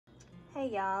Hey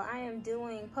y'all, I am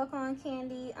doing pecan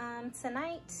candy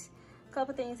tonight. A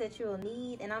couple things that you'll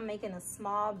need, and I'm making a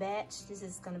small batch. This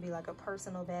is going to be like a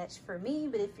personal batch for me,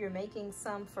 but if you're making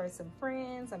some for some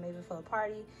friends or maybe for a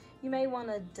party, you may want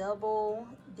to double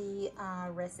the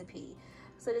recipe.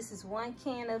 So this is 1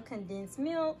 can of condensed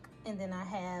milk, and then I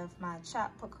have my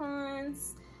chopped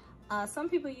pecans. Some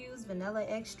people use vanilla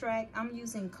extract. I'm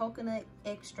using coconut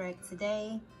extract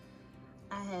today.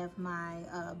 I have my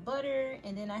butter,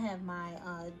 and then I have my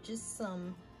just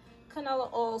some canola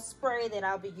oil spray that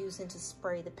I'll be using to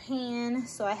spray the pan.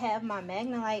 So I have my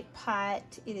Magnolite pot.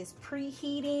 It is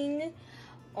preheating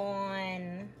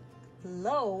on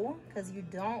low because you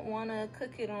don't want to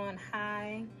cook it on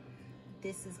high.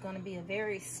 This is going to be a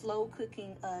very slow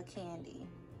cooking candy.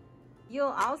 You'll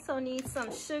also need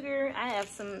some sugar. I have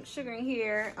some sugar in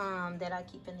here that I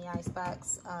keep in the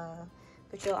icebox.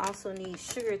 But you'll also need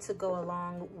sugar to go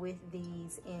along with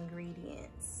these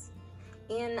ingredients.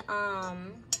 In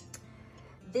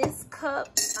this cup,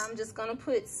 I'm just gonna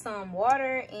put some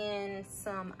water and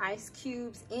some ice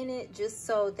cubes in it just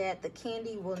so that the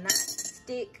candy will not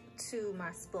stick to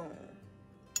my spoon.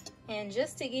 And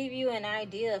just to give you an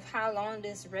idea of how long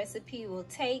this recipe will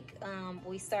take,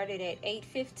 we started at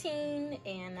 8:15,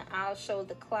 and I'll show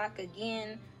the clock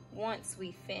again once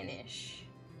we finish.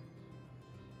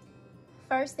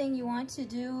 First thing you want to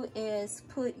do is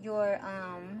put your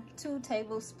 2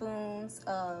 tablespoons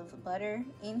of butter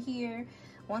in here.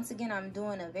 Once again, I'm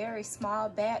doing a very small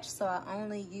batch, so I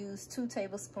only use 2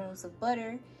 tablespoons of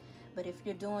butter. But if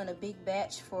you're doing a big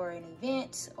batch for an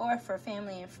event or for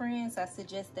family and friends, I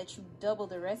suggest that you double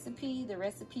the recipe. The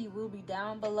recipe will be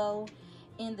down below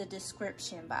in the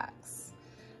description box.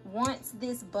 Once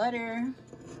this butter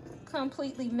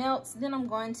completely melts, then I'm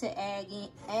going to add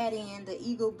in the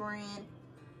Eagle brand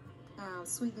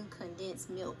sweetened condensed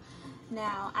milk.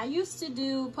 Now, I used to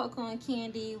do pecan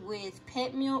candy with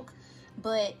pet milk,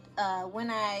 but when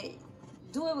I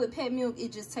do it with pet milk,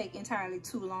 it just takes entirely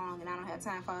too long, and I don't have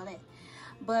time for all that.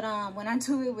 But when I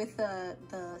do it with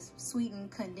the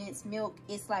sweetened condensed milk,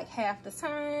 it's like half the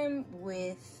time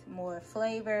with more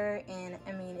flavor, and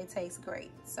I mean, it tastes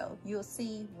great. So you'll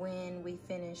see when we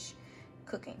finish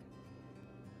cooking.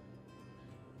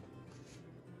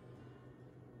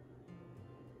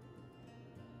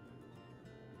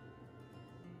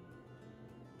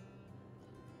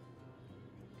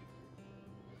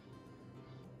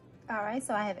 All right,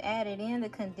 so I have added in the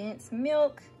condensed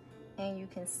milk, and you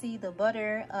can see the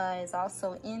butter is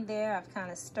also in there. I've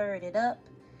kind of stirred it up,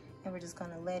 and we're just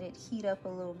gonna let it heat up a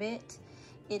little bit.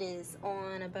 It is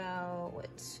on about,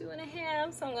 what,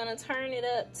 2.5, so I'm gonna turn it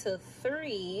up to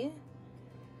 3.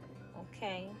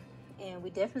 Okay, and we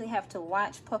definitely have to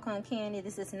watch pecan candy.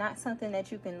 This is not something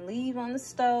that you can leave on the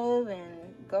stove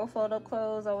and go fold up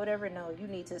clothes or whatever. No, you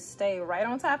need to stay right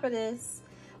on top of this,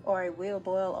 or it will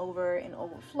boil over and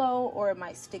overflow, or it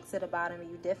might stick to the bottom, and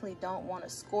you definitely don't want to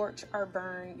scorch or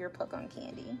burn your pecan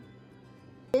candy.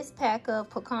 This pack of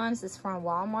pecans is from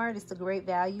Walmart. It's the Great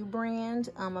Value brand.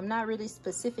 I'm not really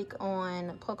specific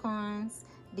on pecans.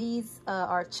 These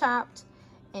are chopped,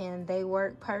 and they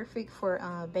work perfect for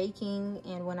baking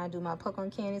and when I do my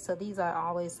pecan candy. So these are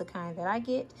always the kind that I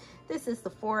get. This is the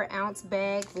 4-ounce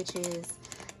bag, which is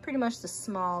pretty much the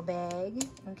small bag.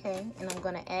 Okay, and I'm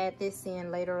gonna add this in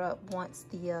later up once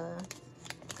the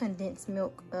condensed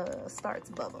milk starts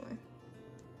bubbling.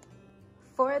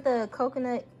 For the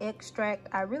coconut extract,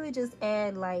 I really just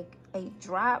add like a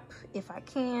drop if I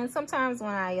can. Sometimes when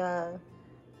I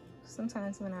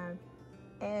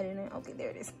add it in, okay, there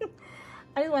it is.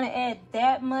 I just want to add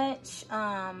that much.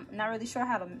 Not really sure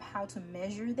how to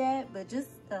measure that, but just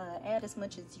add as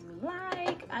much as you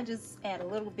like. I just add a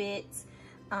little bit.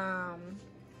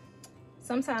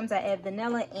 Sometimes I add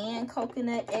vanilla and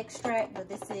coconut extract, but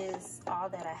this is all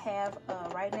that I have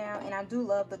right now. And I do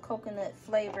love the coconut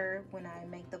flavor when I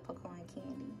make the pecan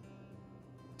candy.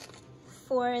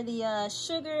 For the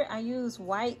sugar, I use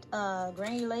white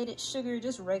granulated sugar,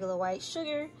 just regular white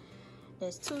sugar.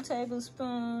 There's 2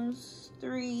 tablespoons,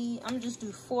 3. I'm just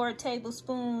do 4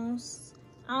 tablespoons.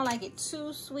 I don't like it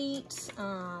too sweet.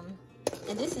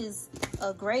 And this is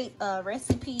a great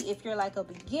recipe if you're like a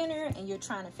beginner and you're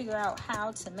trying to figure out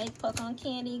how to make pecan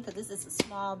candy, because this is a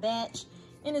small batch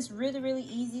and it's really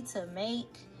easy to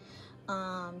make.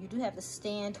 You do have to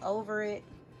stand over it.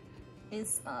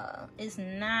 It's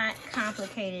not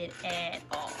complicated at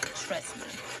all, trust me.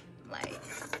 Like,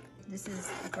 this is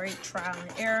a great trial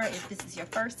and error. If this is your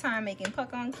first time making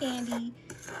pecan candy,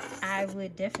 I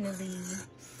would definitely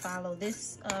follow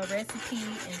this recipe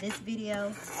in this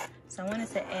video. So I wanted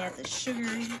to add the sugar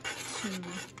to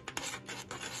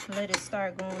let it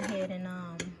start going ahead and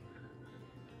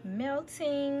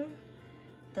melting.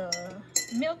 The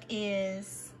milk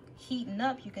is heating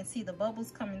up. You can see the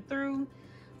bubbles coming through.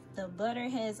 The butter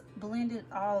has blended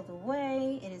all the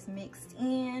way. It is mixed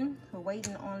in. We're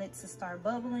waiting on it to start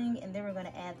bubbling, and then we're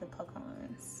gonna add the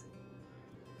pecans.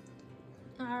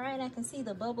 All right, I can see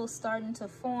the bubbles starting to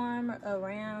form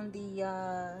around the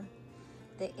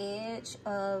edge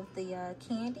of the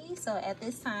candy. So at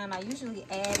this time, I usually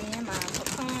add in my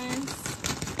pecans.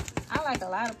 I like a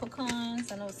lot of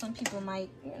pecans. I know some people might,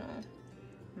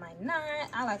 might not.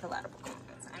 I like a lot of pecans.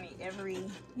 I need every,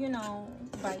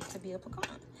 bite to be a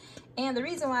pecan. And the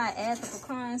reason why I add the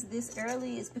pecans this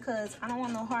early is because I don't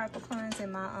want no hard pecans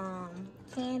in my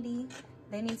candy.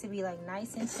 They need to be like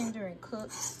nice and tender and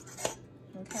cooked.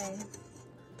 Okay.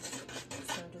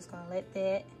 So I'm just gonna let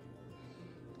that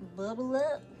bubble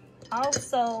up.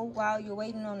 Also, while you're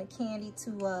waiting on the candy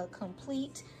to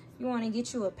complete, you want to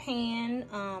get you a pan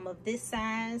of this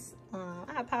size.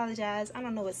 I apologize, I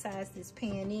don't know what size this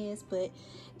pan is, but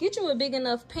get you a big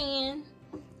enough pan,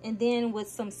 and then with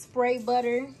some spray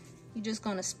butter, you're just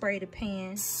gonna spray the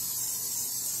pan.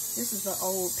 This is an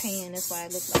old pan, that's why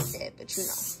it looks like that, but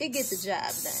it get the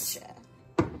job done, child.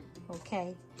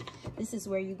 Okay, this is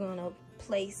where you're gonna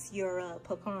place your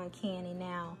pecan candy.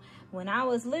 Now, when I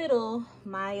was little,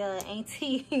 my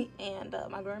auntie and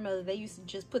my grandmother, they used to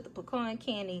just put the pecan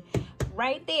candy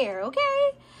right there,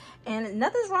 okay? And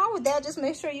nothing's wrong with that. Just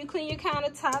make sure you clean your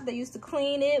countertop. They used to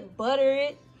clean it, butter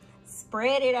it,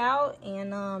 spread it out,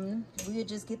 and we would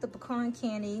just get the pecan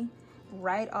candy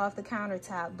right off the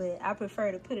countertop. But I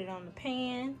prefer to put it on the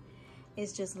pan.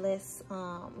 It's just less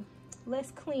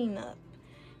cleanup.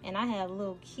 And I have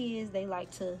little kids, they like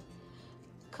to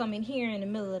come in here in the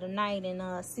middle of the night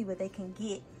and see what they can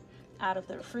get out of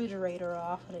the refrigerator or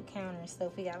off of the counter and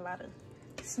stuff. We got a lot of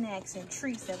snacks and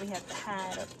treats that we have to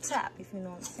hide up top, if you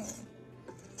know what I'm saying.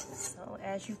 So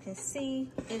as you can see,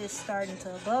 it is starting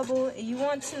to bubble. You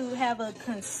want to have a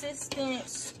consistent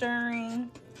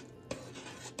stirring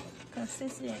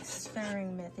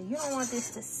method. You don't want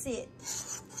this to sit.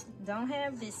 Don't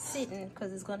have this sitting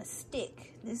because it's gonna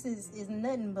stick. This is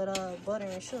nothing but butter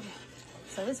and sugar,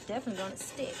 so it's definitely gonna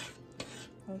stick.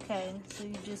 Okay, so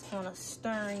you just want a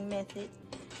stirring method.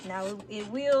 Now it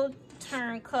will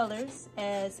turn colors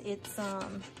as it's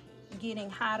getting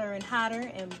hotter and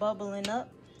hotter and bubbling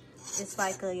up. It's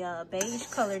like a beige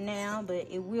color now, but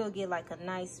it will get like a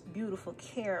nice, beautiful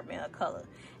caramel color,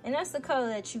 and that's the color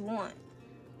that you want.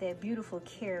 That beautiful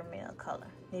caramel color.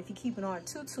 And if you keep it on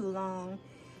too long,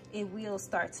 it will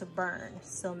start to burn.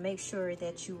 So make sure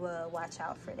that you watch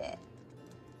out for that.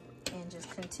 And just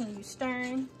continue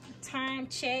stirring. Time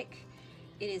check.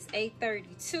 It is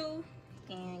 8:32,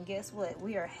 and guess what?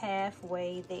 We are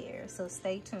halfway there. So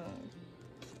stay tuned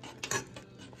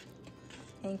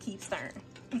and keep stirring.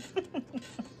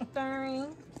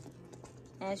 Stirring.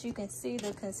 As you can see,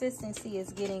 the consistency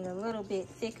is getting a little bit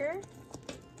thicker.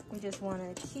 We just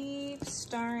want to keep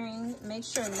stirring. Make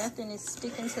sure nothing is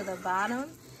sticking to the bottom.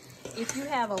 If you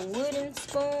have a wooden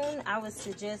spoon, I would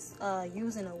suggest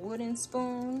using a wooden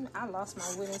spoon. I lost my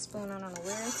wooden spoon. I don't know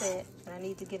where it's at, but I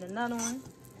need to get another one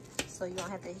so you don't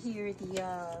have to hear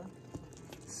the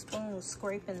spoon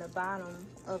scraping the bottom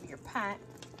of your pot.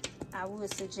 I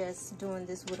would suggest doing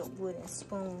this with a wooden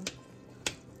spoon.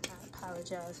 I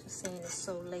apologize for saying it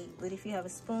so late, but if you have a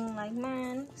spoon like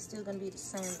mine, it's still gonna be the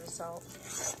same result.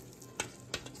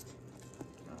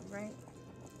 All right,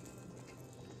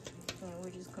 and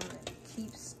we're just gonna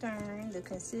keep stirring. The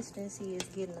consistency is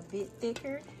getting a bit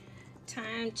thicker.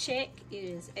 Time check, it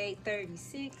is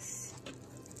 8:36.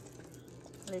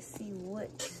 Let's see what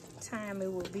time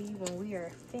it will be when we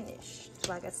are finished.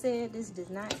 Like I said, this does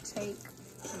not take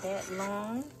that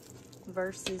long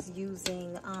versus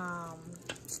using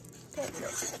pet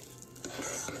milk.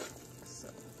 So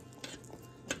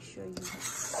make sure you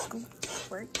scoop,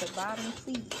 work the bottom,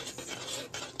 please.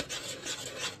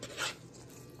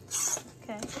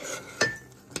 Okay.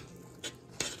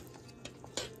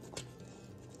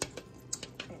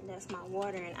 And that's my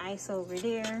water and ice over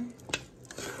there.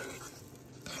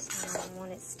 So I don't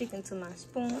want it sticking to my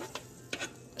spoon.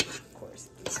 Of course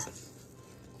it is.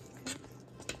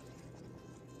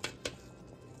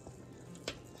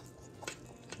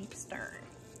 Keep stirring.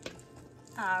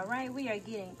 All right, we are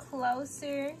getting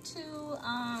closer to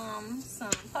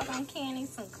some pecan candy,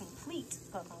 some complete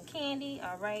pecan candy.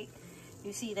 All right,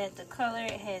 you see that the color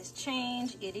has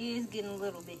changed. It is getting a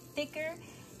little bit thicker.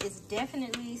 It's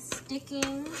definitely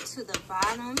sticking to the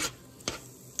bottom.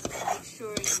 Make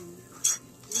sure you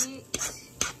get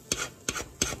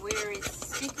where it's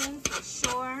sticking for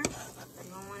sure. You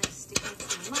don't want it sticking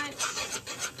too much.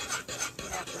 You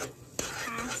have to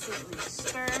Constantly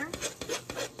stir.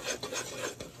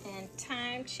 And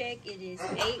time check, it is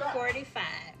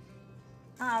 8:45.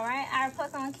 All right, our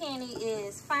pecan candy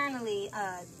is finally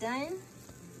done.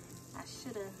 I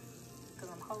should have,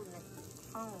 because I'm holding the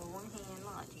phone with one hand,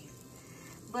 Lord Jesus.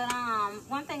 But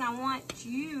one thing I want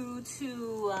you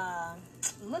to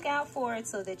look out for it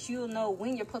so that you'll know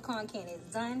when your pecan candy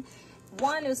is done.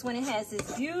 One is when it has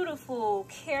this beautiful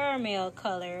caramel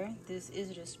color. This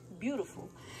is just beautiful.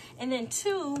 And then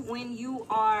two, when you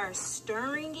are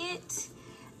stirring it,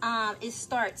 it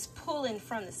starts pulling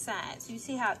from the sides. You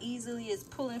see how easily it's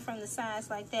pulling from the sides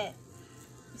like that?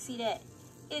 You see that?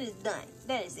 It is done.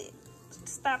 That is it.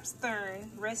 Stop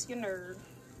stirring. Rest your nerve.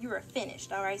 You are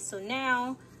finished. All right. So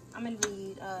now I'm gonna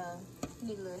need a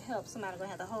little help. Somebody's gonna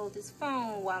have to hold this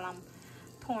phone while I'm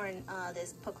pouring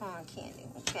this pecan candy.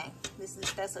 Okay.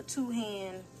 That's a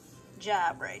two-hand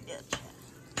job right there.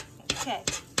 Okay.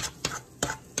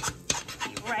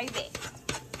 Be right back.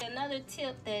 Another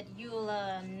tip that you'll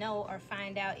know or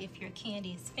find out if your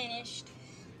candy is finished,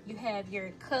 you have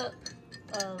your cup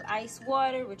of ice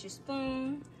water with your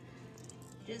spoon.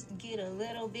 Just get a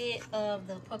little bit of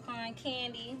the pecan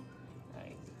candy,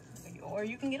 or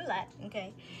you can get a lot,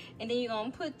 okay? And then you're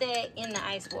gonna put that in the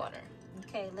ice water,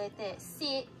 okay? Let that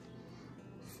sit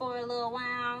for a little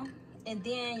while, and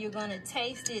then you're gonna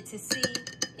taste it to see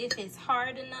if it's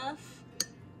hard enough.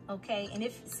 Okay, and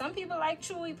if some people like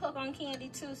chewy pecan candy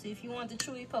too, so if you want the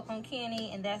chewy pecan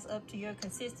candy and that's up to your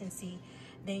consistency,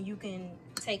 then you can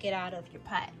take it out of your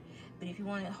pot. But if you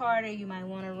want it harder, you might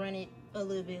want to run it a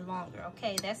little bit longer.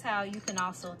 Okay, that's how you can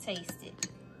also taste it.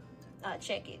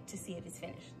 Check it to see if it's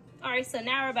finished. All right, so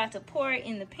now we're about to pour it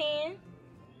in the pan.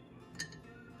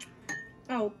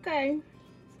 Okay.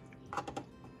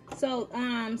 So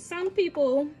some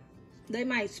people, they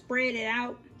might spread it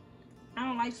out. I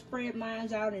don't like spread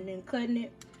mine out and then cutting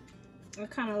it. I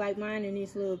kind of like mine in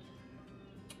these little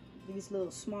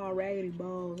small raggedy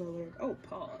balls over there. Oh,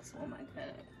 pause. Oh my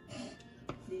God.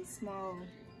 These small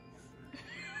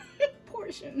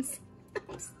portions.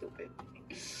 I'm stupid.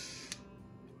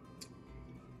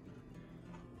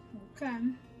 Okay.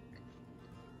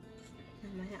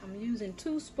 I'm using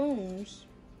 2 spoons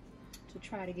to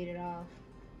try to get it off.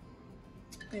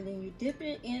 And then you dip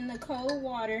it in the cold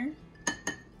water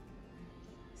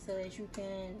so that you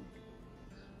can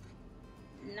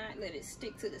not let it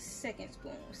stick to the second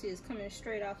spoon. See, it's coming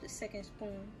straight off the second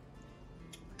spoon.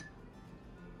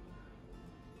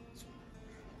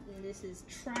 And this is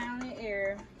trial and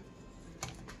error.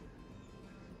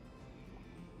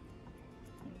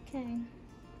 Okay.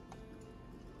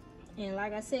 And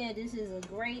like I said, this is a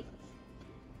great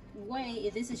way,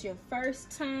 if this is your first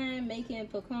time making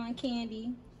pecan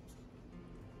candy,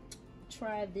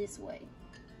 try this way.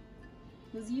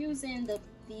 Was using the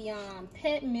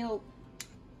pet milk.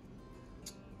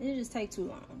 It just take too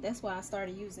long. That's why I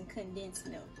started using condensed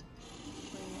milk.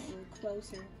 Bring that a little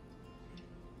closer.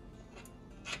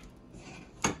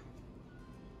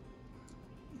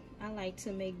 I like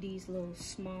to make these little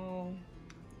small,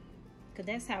 because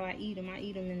that's how I eat them. I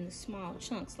eat them in the small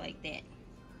chunks like that.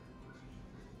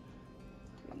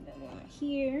 Bring that one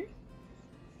here.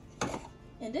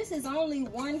 And this is only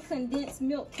 1 condensed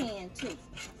milk can too.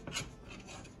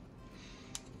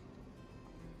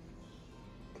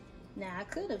 Now I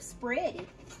could have spread it,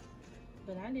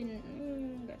 but I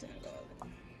didn't. Got time to go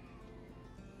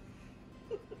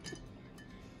over it.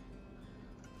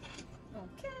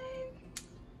 Okay.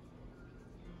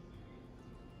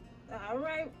 All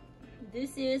right.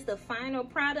 This is the final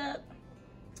product.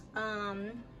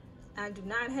 I do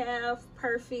not have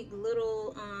perfect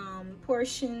little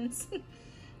portions.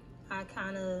 I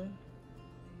kind of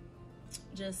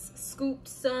just scooped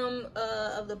some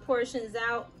of the portions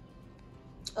out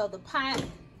of the pot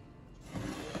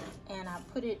and I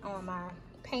put it on my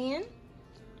pan.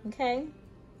 Okay,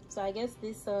 so I guess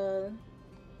this 1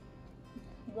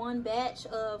 batch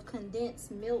of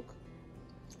condensed milk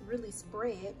really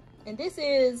spread. And this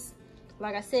is,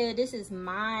 like I said, this is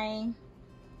my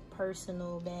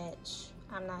personal batch.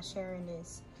 I'm not sharing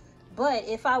this. But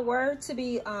if I were to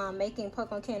be making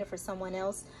pecan candy for someone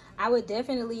else, I would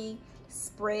definitely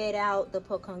spread out the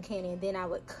pecan candy and then I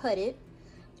would cut it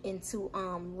into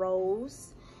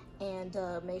rolls and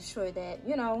make sure that,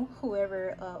 you know,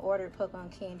 whoever ordered pecan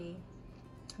candy,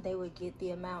 they would get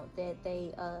the amount that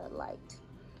they liked.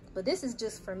 But this is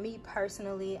just for me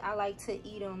personally. I like to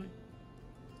eat them.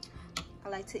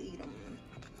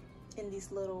 In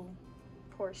these little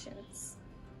portions.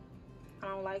 I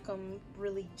don't like them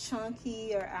really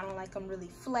chunky, or I don't like them really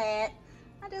flat.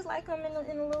 I just like them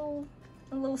in a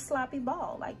little sloppy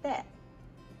ball like that.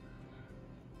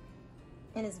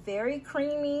 and it's very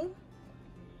creamy.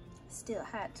 Still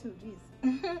hot too,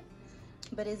 jeez.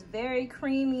 But it's very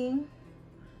creamy.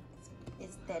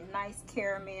 It's that nice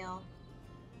caramel.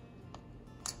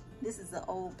 This is the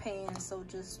old pan, so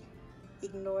just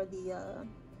ignore the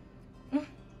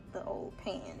old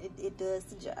pan. It does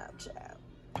the job, child.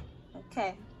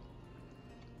 Okay.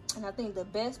 And I think the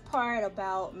best part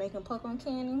about making pecan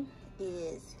candy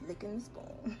is licking the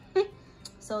spoon.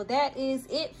 So that is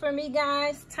it for me,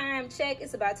 guys. Time check,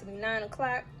 it's about to be 9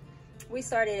 o'clock. We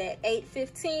started at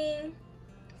 8:15,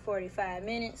 45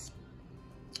 minutes,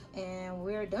 and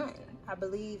we're done. I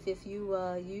believe if you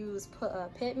use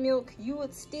pet milk, you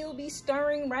would still be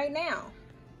stirring right now.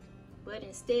 But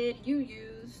instead, you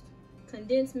used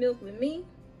condensed milk with me,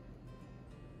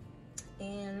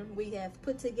 and we have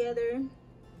put together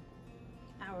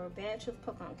our batch of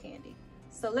pecan candy.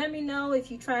 So let me know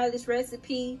if you try this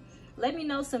recipe. Let me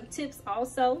know some tips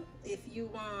also if you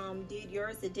did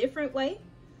yours a different way.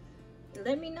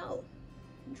 Let me know.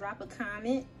 Drop a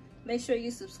comment. Make sure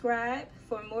you subscribe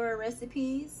for more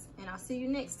recipes, and I'll see you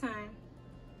next time.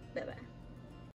 Bye bye.